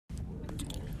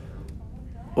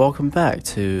Welcome back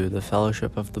to the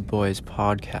Fellowship of the Boys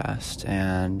podcast,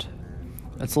 and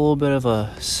it's a little bit of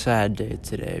a sad day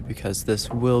today because this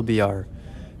will be our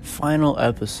final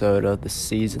episode of the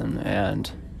season, and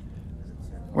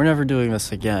we're never doing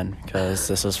this again because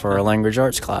this is for our language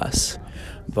arts class.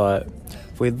 But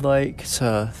we'd like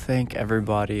to thank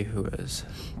everybody who has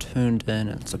tuned in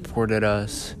and supported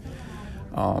us.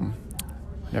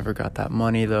 Never got that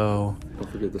money though.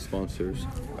 Don't forget the sponsors.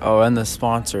 Oh, and the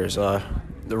sponsors.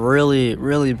 The really,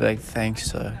 really big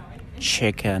thanks to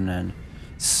Chicken and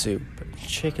Soup.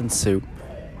 Chicken Soup.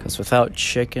 Because without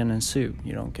chicken and soup,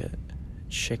 you don't get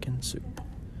chicken soup.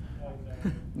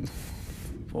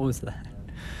 What was that?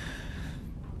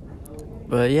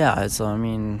 But yeah, it's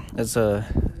a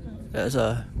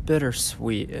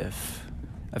bittersweet if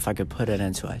I could put it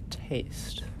into a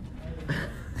taste.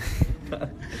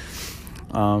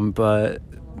 But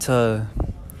to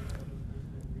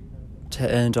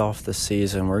end off the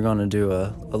season, we're going to do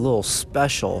a little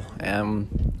special, and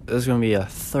this is going to be a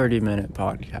 30-minute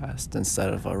podcast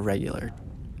instead of a regular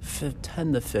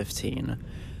 10 to 15.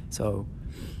 So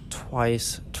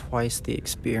twice the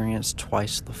experience,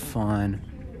 twice the fun,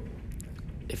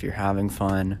 if you're having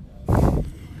fun.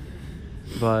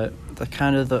 But so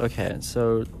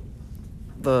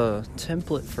the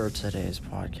template for today's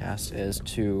podcast is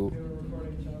to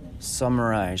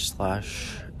summarize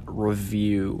 /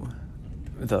 review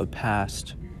the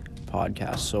past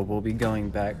podcast. So we'll be going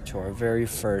back to our very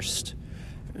first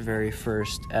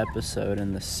episode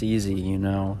in the season,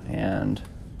 and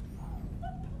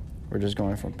we're just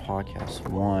going from podcast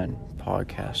 1,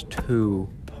 podcast 2,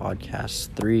 podcast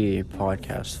 3,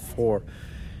 podcast 4,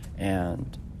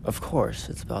 and of course,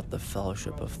 it's about the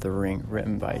Fellowship of the Ring,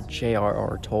 written by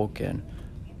J.R.R. Tolkien.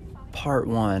 Part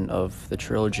 1 of the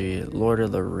trilogy, Lord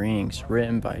of the Rings,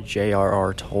 written by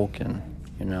J.R.R. Tolkien,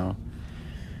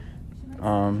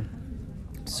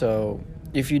 So,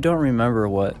 if you don't remember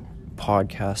what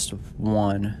podcast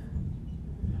 1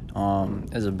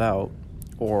 is about,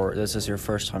 or this is your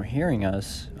first time hearing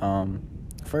us,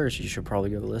 first you should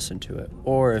probably go listen to it.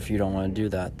 Or if you don't want to do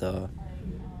that, the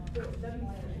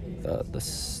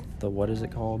what is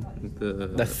it called?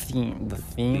 The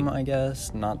theme, I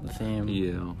guess, not the theme.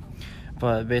 Yeah.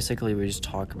 But basically, we just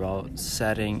talk about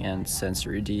setting and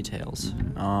sensory details.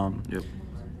 Yep.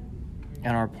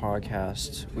 In our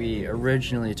podcast, we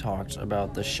originally talked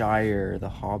about the Shire, the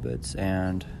Hobbits,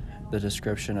 and the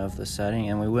description of the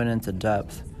setting, and we went into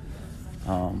depth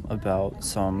about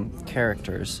some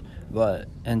characters. But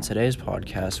in today's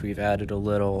podcast, we've added a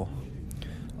little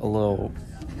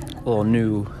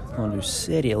new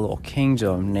city, a little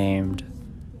kingdom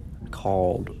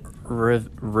called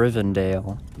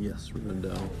Rivendell. Yes,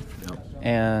 Rivendell. Yep.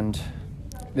 And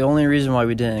the only reason why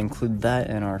we didn't include that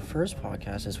in our first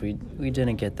podcast is we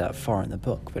didn't get that far in the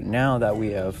book. But now that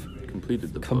we have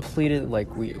completed the book,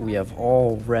 we have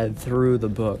all read through the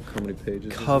book. How many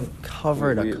pages?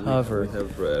 Cover to cover. We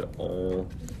have read all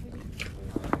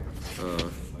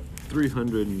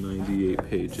 398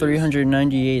 pages.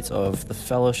 398 of The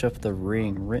Fellowship of the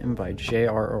Ring, written by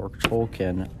J.R.R.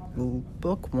 Tolkien.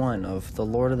 Book 1 of The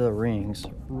Lord of the Rings,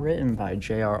 written by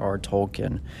J.R.R.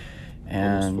 Tolkien.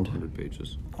 And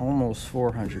almost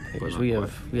 400 pages. We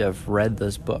have read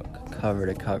this book cover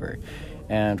to cover.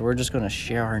 And we're just going to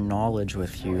share our knowledge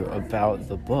with you about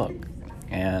the book.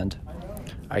 And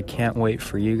I can't wait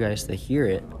for you guys to hear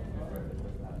it.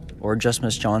 Or just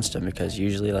Miss Johnston, because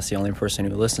usually that's the only person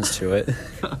who listens to it.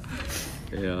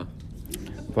 Yeah.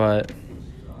 But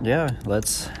yeah,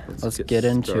 let's get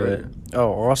into it.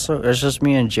 Oh, also, it's just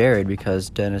me and Jared because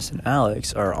Dennis and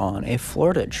Alex are on a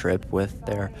Florida trip with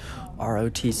their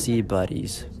ROTC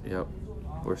buddies. Yep.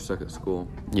 We're stuck at school.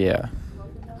 Yeah.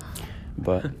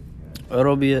 But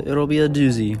it'll be a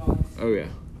doozy. Oh yeah.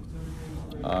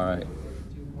 All right.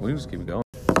 We can just keep going.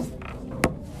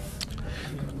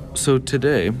 So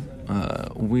today,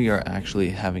 we are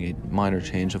actually having a minor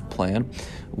change of plan.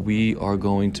 We are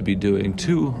going to be doing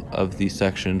 2 of these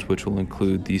sections, which will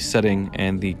include the setting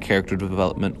and the character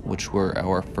development, which were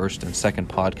our first and second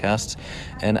podcasts.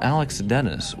 And Alex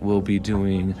Dennis will be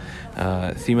doing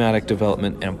thematic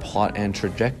development and plot and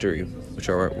trajectory, which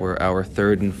were our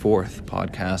third and fourth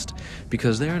podcast,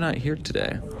 because they are not here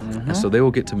today. And so they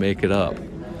will get to make it up.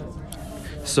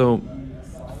 So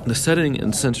the setting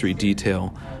and sensory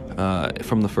detail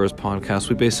from the first podcast,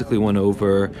 we basically went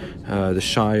over the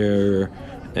Shire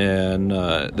and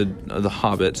the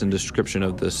hobbits and description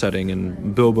of the setting,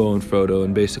 and Bilbo and Frodo,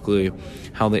 and basically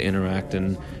how they interact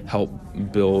and help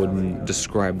build and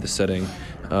describe the setting.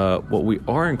 What we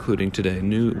are including today,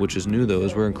 which is new though,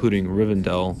 is we're including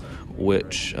Rivendell,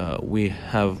 which we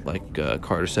have, like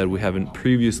Carter said, we haven't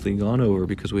previously gone over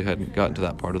because we hadn't gotten to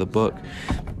that part of the book.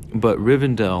 But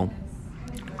Rivendell,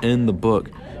 in the book,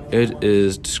 it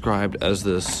is described as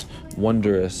this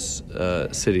wondrous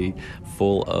city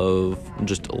full of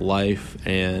just life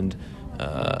and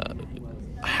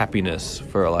happiness,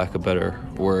 for lack of a better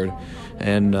word.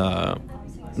 And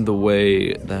the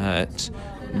way that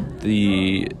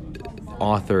the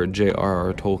author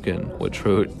J.R.R. Tolkien, which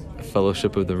wrote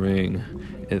Fellowship of the Ring,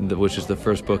 which is the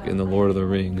first book in the Lord of the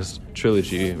Rings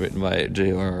trilogy written by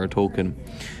J.R.R. Tolkien,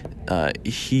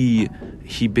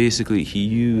 he basically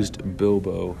used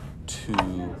Bilbo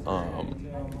to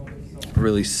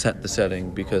really set the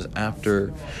setting, because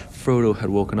after Frodo had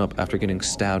woken up after getting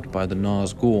stabbed by the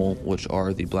Nazgul, which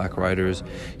are the Black Riders,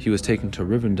 he was taken to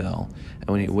Rivendell, and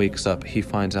when he wakes up, he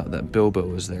finds out that Bilbo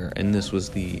was there, and this was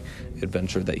the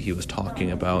adventure that he was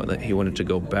talking about, that he wanted to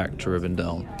go back to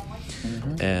Rivendell.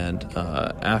 Mm-hmm. And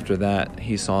after that,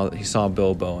 he saw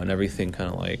Bilbo, and everything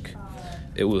kind of like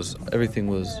everything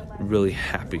was really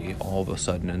happy all of a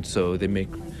sudden. And so they make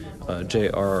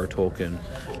J.R.R. Tolkien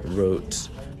wrote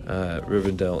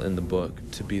Rivendell in the book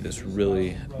to be this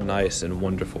really nice and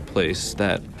wonderful place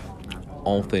that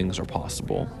all things are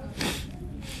possible.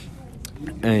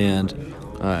 And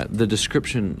the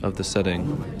description of the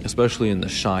setting, especially in the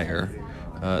Shire,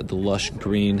 the lush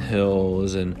green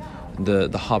hills and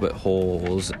the hobbit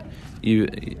holes,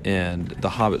 and the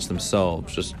hobbits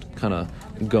themselves just kind of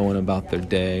going about their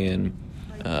day and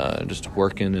just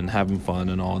working and having fun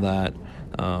and all that.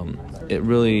 It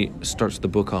really starts the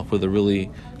book off with a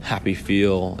really happy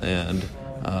feel, and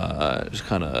just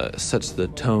kind of sets the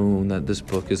tone that this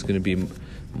book is going to be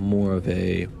more of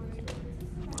a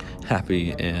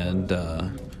happy and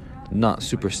not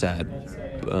super sad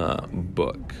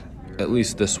book. At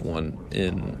least this one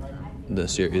in the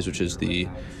series, which is the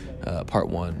part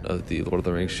one of the Lord of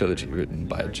the Rings trilogy written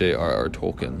by J.R.R.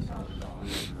 Tolkien.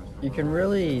 You can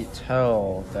really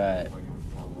tell that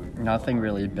nothing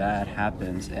really bad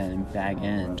happens in Bag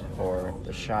End or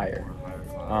the Shire.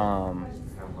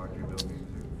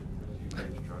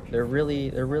 They're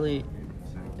really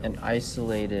an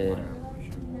isolated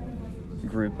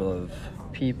group of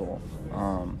people,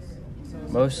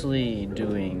 mostly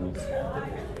doing,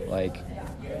 like,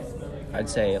 I'd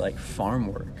say, like, farm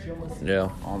work. Yeah.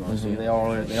 Almost. Mm-hmm.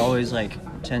 They always like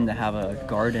tend to have a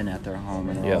garden at their home,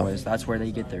 and that's where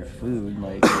they get their food.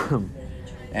 Like,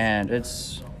 and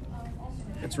it's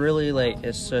really like,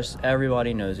 it's just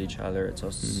everybody knows each other. It's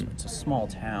a small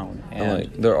town, and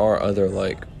like there are other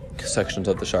like sections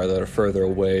of the Shire that are further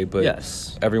away, but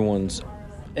yes, everyone's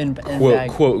in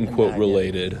quote unquote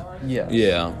related. Yes.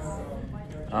 Yeah.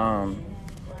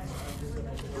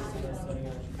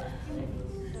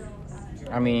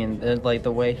 I mean, like,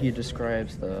 the way he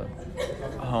describes the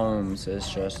homes is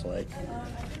just like,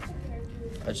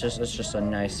 it's just a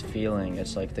nice feeling.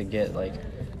 It's like to get, like,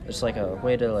 it's like a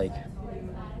way to, like,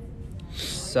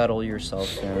 settle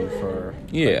yourself in for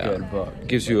a good book.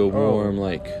 Gives you a warm,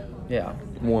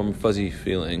 warm fuzzy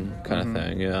feeling kind of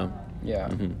thing. Yeah. Yeah.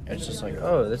 Mm-hmm. It's just like,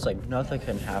 oh, it's like nothing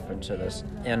can happen to this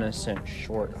innocent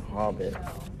short hobbit.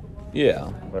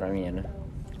 Yeah. But I mean,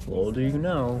 little do you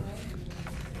know.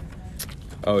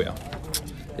 Oh yeah.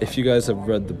 If you guys have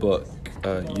read the book,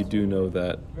 you do know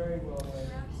that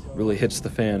really hits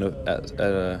the fan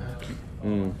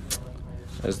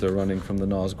as they're running from the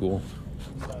Nazgul.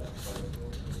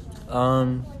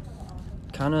 Kind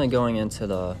of going into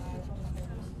the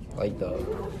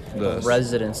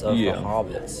residents of the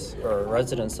hobbits, or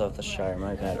residents of the Shire,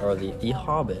 my bad, or the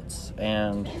hobbits,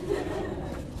 and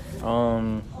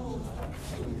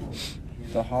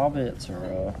the hobbits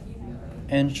are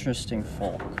interesting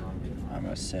folk, I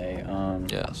must say.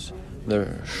 Yes,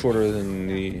 they're shorter than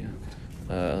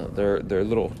they're a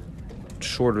little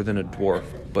shorter than a dwarf,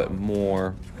 but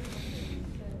more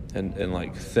and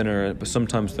like thinner, but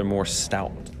sometimes they're more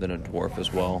stout than a dwarf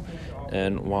as well.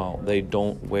 And while they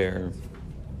don't wear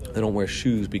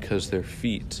shoes because their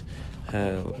feet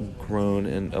have grown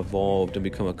and evolved and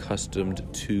become accustomed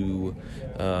to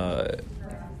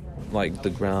like the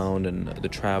ground and the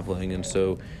traveling, and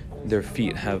so their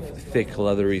feet have thick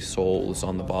leathery soles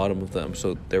on the bottom of them,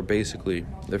 so their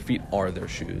feet are their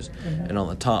shoes. Mm-hmm. And on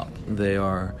the top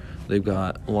they've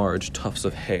got large tufts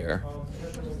of hair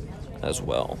as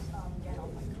well.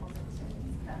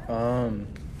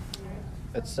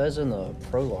 It says in the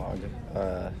prologue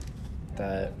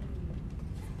that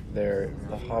the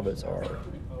hobbits are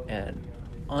an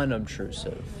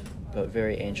unobtrusive but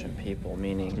very ancient people,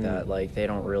 meaning that, like, they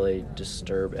don't really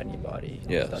disturb anybody.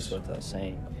 Yes. That's what that's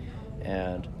saying.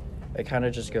 And it kind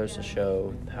of just goes to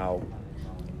show how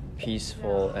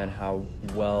peaceful and how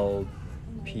well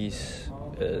peace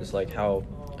is, like how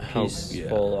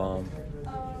peaceful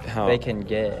how they can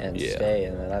get and stay,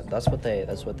 and that's what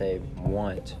they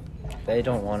want. They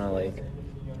don't want to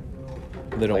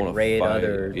they don't want to raid fight.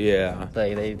 other. Yeah.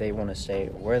 They want to stay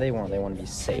where they want. They want to be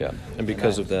safe. Yeah, and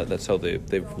because of that, that's how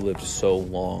they've lived so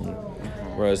long.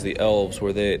 Whereas the elves,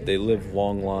 where they live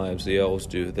long lives, the elves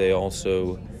do. They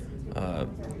also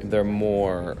they're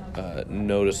more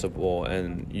noticeable,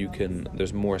 and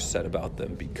there's more said about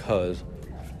them because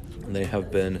they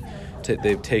have been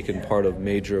they've taken part of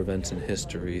major events in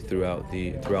history throughout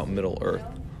Middle Earth.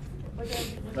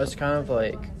 That's kind of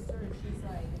like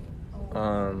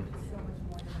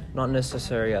not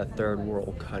necessarily a third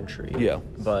world country. Yeah.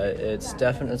 But it's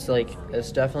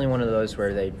definitely one of those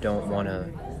where they don't want to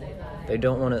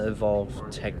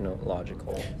evolve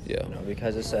technological. Yeah.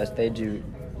 Because it says they do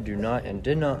not and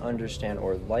did not understand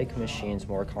or like machines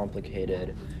more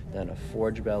complicated than a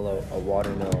forge bellow, a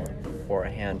water mill, or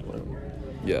a hand loom.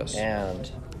 Yes. And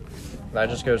that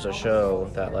just goes to show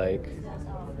that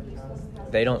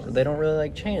they don't really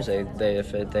change.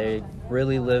 They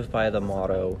really live by the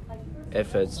motto,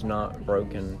 if it's not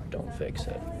broken, don't fix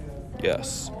it.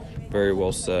 Yes, very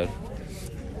well said.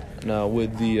 Now,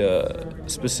 with the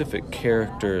specific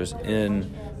characters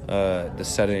in the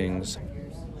settings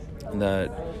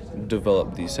that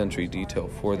develop the sensory detail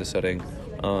for the setting,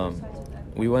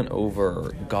 we went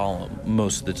over Gollum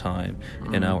most of the time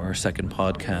in our second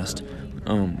podcast.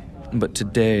 But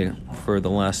today, for the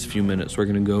last few minutes, we're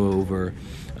going to go over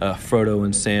Frodo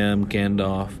and Sam,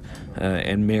 Gandalf,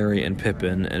 and Merry and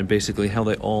Pippin, and basically how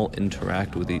they all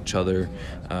interact with each other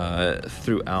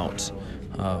throughout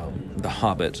The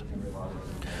Hobbit.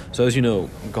 So as you know,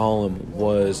 Gollum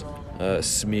was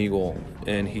Smeagol,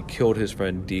 and he killed his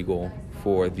friend Deagle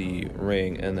for the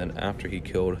ring, and then after he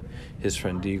killed his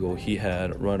friend Deagle, he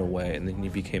had run away, and then he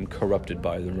became corrupted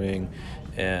by the ring,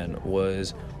 and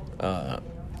was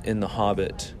in The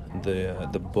Hobbit,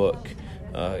 the book.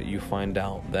 You find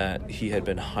out that he had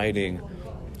been hiding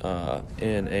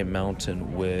in a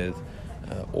mountain with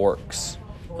orcs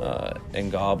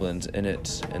and goblins in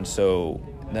it, and so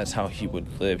that's how he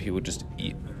would live. He would just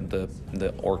eat the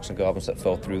orcs and goblins that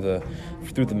fell through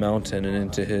the mountain and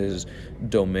into his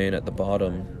domain at the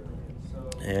bottom.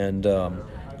 And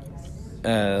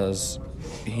as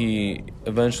he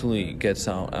eventually gets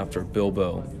out after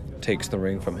Bilbo takes the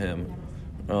ring from him,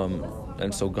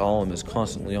 and so Gollum is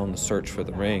constantly on the search for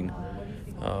the ring,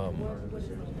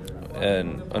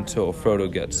 and until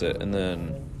Frodo gets it, and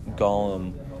then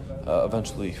Gollum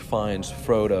eventually finds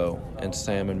Frodo and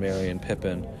Sam and Merry and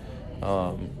Pippin,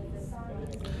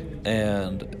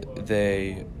 and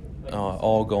they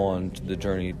all go on the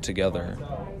journey together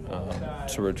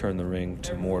to return the ring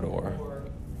to Mordor.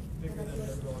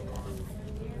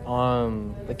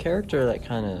 The character that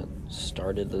kind of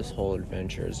started this whole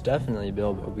adventure is definitely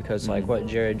Bilbo, because what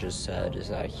Jared just said is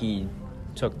that he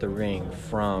took the ring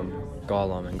from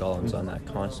Gollum, and Gollum's on that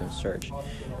constant search.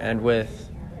 And with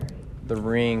the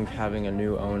ring having a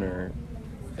new owner,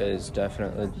 is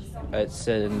definitely, it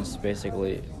sends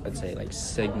basically, I'd say,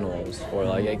 signals, or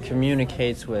it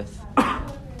communicates with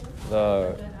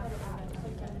the,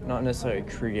 not necessarily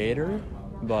creator,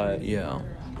 but yeah,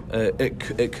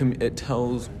 it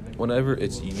tells, whenever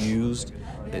it's used,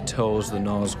 it tells the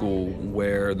Nazgul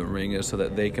where the ring is, so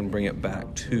that they can bring it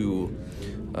back to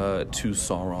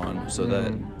Sauron, so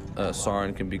that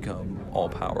Sauron can become all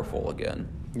powerful again.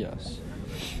 Yes.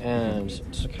 And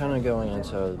so kind of going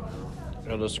into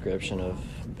a description of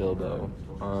Bilbo,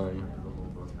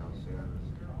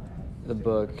 the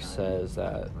book says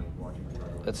that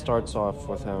it starts off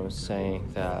with him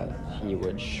saying that he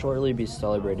would shortly be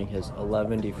celebrating his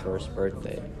 111st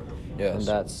birthday. Yes.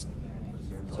 And it's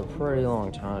a pretty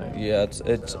long time. Yeah, it's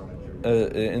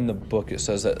in the book it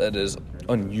says that it is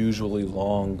unusually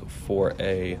long for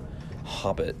a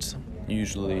hobbit.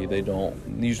 Usually they've got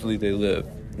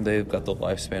the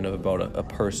lifespan of about a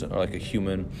person, or a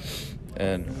human,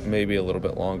 and maybe a little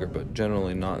bit longer, but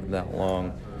generally not that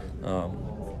long.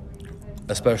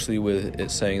 Especially with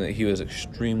it saying that he was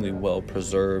extremely well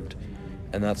preserved,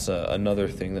 and that's another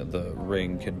thing that the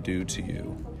ring can do to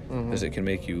you, is it can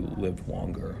make you live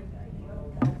longer.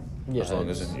 Yeah, as long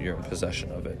as you're in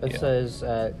possession of it. It says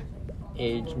at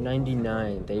age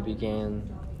 99 they began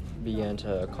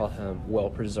to call him well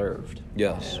preserved.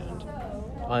 Yes. And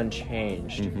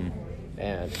unchanged.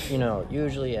 And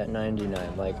usually at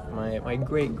 99, my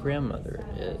great grandmother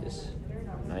is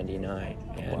 99,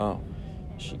 and wow.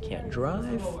 She can't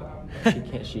drive.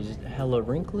 She's hella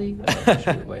wrinkly.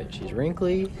 She's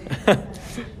wrinkly.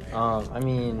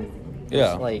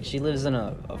 Yeah. Like, she lives in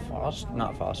a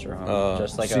not foster home,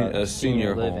 just like a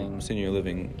senior living. home, senior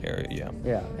living area, yeah.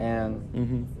 Yeah,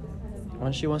 and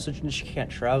when she wants to, she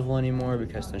can't travel anymore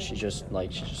because then she just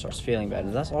starts feeling bad,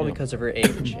 and that's all because of her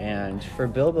age. And for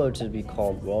Bilbo to be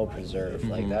called well preserved,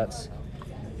 like that's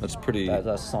pretty.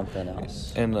 That's something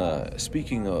else. And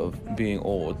speaking of being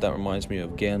old, that reminds me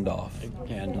of Gandalf.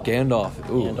 Ooh,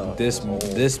 Gandalf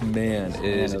this man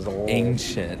is old.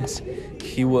 ancient.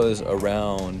 He was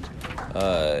around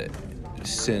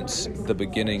since the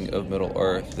beginning of Middle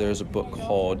Earth. There's a book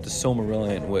called The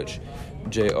Silmarillion, which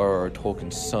J.R.R.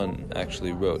 Tolkien's son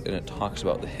actually wrote, and it talks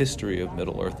about the history of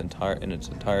Middle Earth in its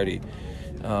entirety.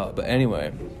 But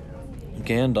anyway,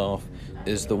 Gandalf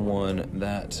is the one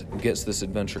that gets this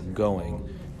adventure going.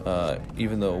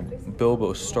 Even though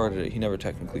Bilbo started it, he never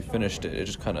technically finished it. It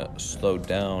just kind of slowed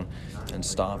down and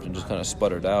stopped and just kind of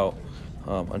sputtered out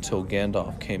until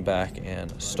Gandalf came back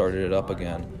and started it up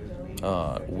again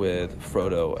with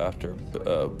Frodo after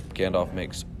Gandalf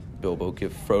makes Bilbo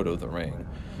give Frodo the ring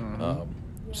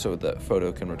so that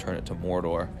Frodo can return it to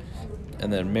Mordor.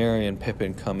 And then Merry and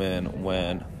Pippin come in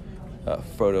when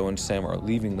Frodo and Sam are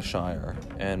leaving the Shire,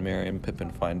 and Merry and Pippin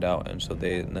find out, and so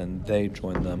they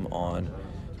join them on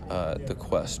the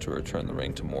quest to return the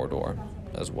ring to Mordor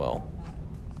as well.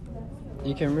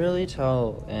 You can really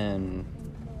tell in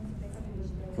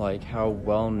how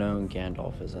well known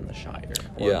Gandalf is in the Shire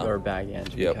or Bag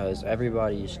End, because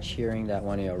everybody's cheering that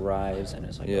when he arrives, and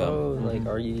it's like,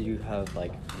 you have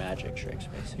magic tricks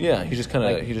basically. Yeah, he's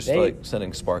just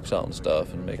sending sparks out and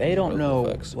stuff and making. They don't know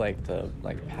effects. The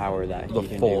power that he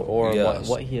can do, or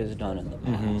what he has done in the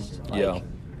past.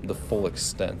 The full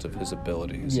extent of his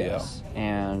abilities. Yes,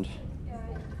 and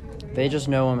they just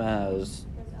know him as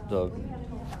the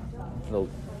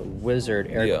wizard,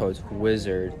 air quotes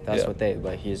wizard. That's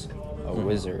what he's a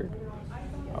wizard.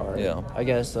 Or I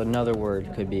guess another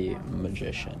word could be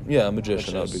magician. Yeah,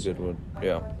 magician, that would be a good word.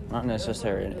 Yeah. Not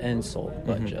necessarily an insult,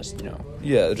 but just,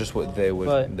 Yeah, just what they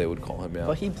would call him, yeah.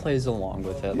 But he plays along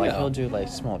with it. He'll do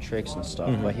small tricks and stuff,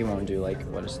 but he won't do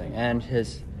what his thing. And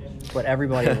what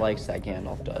everybody likes that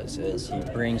Gandalf does is he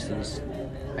brings these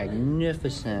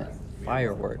magnificent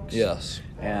fireworks. Yes.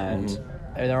 And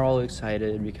they're all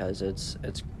excited because it's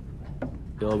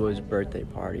Bilbo's birthday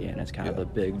party, and it's kind of a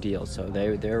big deal. So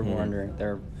they're wondering,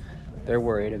 they're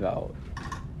worried about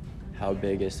how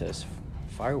big is this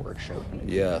fireworks show going to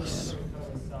be. Yes.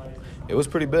 It was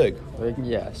pretty big.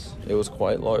 Yes. It was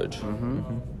quite large.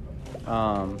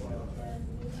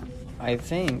 I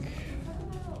think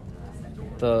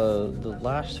the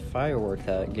last firework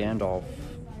that Gandalf,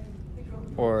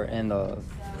 or in the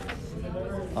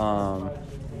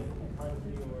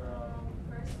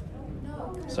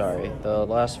the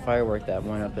last firework that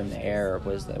went up in the air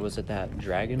was it that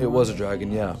dragon? It was a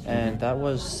dragon, yeah. And that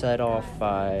was set off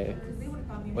by.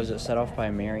 Was it set off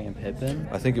by Merry and Pippin?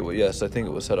 I think it was. Yes, I think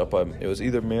it was set up by. It was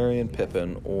either Merry and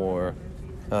Pippin or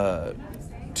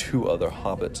two other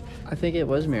hobbits. I think it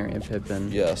was Merry and Pippin.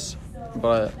 Yes.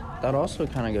 But that also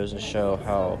kind of goes to show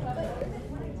how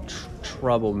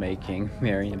troublemaking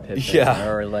Merry and Pippin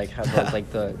are, or how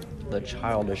the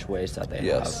childish ways that they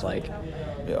have.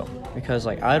 Because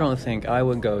I don't think I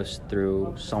would go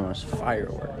through someone's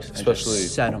fireworks, especially and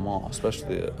just set them off,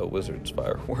 especially a wizard's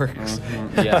fireworks.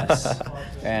 Yes,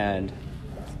 and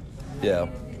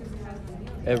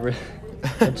it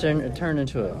turned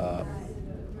into a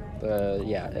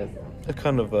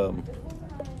kind of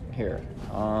here.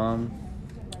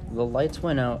 The lights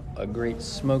went out, a great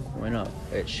smoke went up.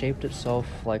 It shaped itself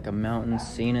like a mountain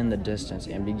seen in the distance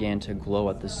and began to glow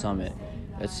at the summit.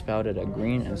 It spouted a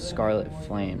green and scarlet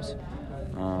flames.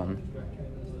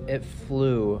 It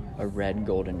flew a red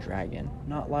golden dragon,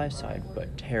 not life-side,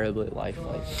 but terribly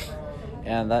lifelike.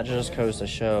 And that just goes to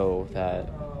show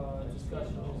that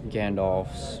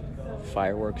Gandalf's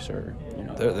fireworks are,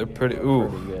 they're pretty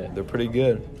good. They're pretty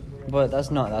good. But that's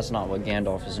not what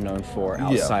Gandalf is known for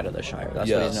outside of the Shire.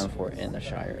 That's what he's known for in the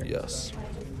Shire. Yes.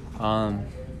 I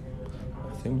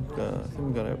think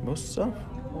we got most stuff.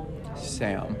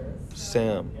 Sam.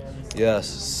 Yes,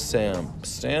 Sam.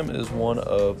 Sam is one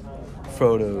of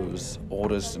Frodo's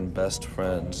oldest and best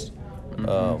friends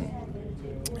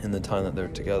in the time that they're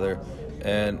together.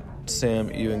 And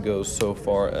Sam even goes so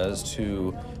far as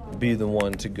to be the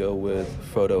one to go with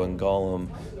Frodo and Gollum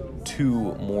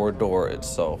to Mordor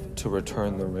itself to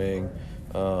return the ring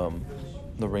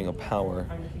of power.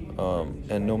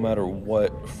 And no matter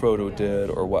what Frodo did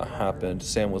or what happened,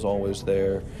 Sam was always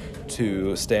there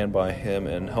to stand by him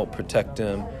and help protect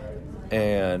him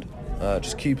and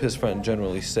just keep his friend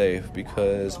generally safe,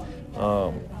 because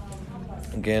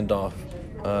Gandalf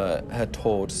had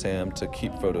told Sam to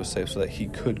keep Frodo safe so that he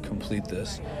could complete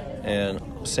this. And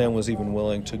Sam was even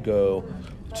willing to go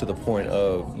to the point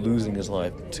of losing his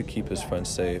life to keep his friend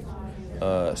safe,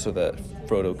 so that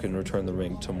Frodo can return the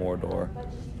ring to Mordor.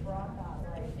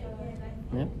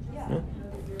 Yeah. Yeah.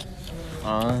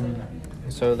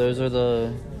 So those are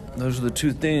the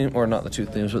two themes, or not the two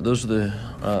themes, but those are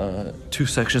the two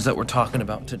sections that we're talking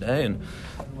about today. And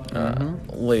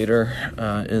later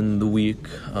in the week,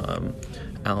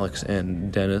 Alex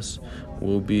and Dennis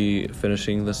will be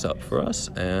finishing this up for us,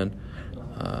 and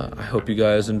I hope you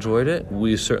guys enjoyed it.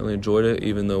 We certainly enjoyed it,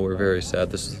 even though we're very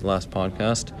sad this is the last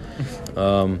podcast.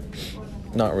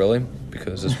 Not really,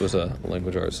 because this was a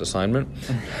language arts assignment.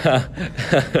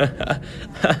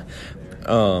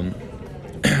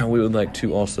 We would like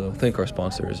to also thank our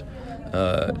sponsors,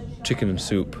 Chicken and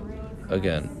Soup,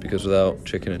 again, because without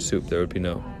Chicken and Soup, there would be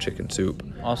no Chicken Soup.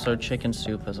 Also, Chicken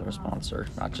Soup is our sponsor,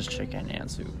 not just chicken and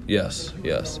soup. Yes.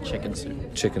 Chicken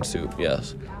Soup. Chicken Soup,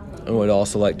 yes. And we'd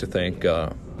also like to thank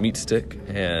Meat Stick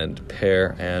and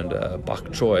Pear and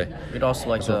Bok Choy. We'd also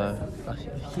like a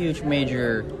huge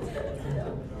major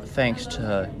thanks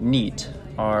to Neat,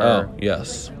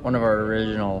 one of our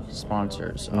original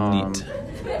sponsors. Neat.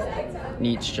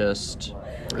 Neat's just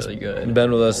really good.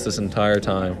 Been with us this entire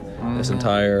time, this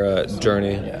entire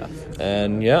journey. Yeah.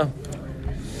 And yeah.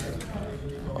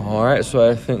 All right, so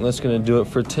I think that's going to do it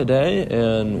for today,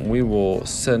 and we will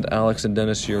send Alex and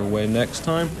Dennis your way next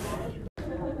time.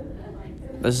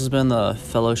 This has been the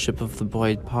Fellowship of the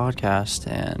Boyd podcast,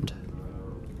 and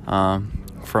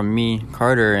from me,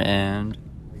 Carter, and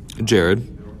Jared.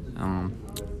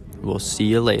 we'll see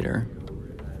you later.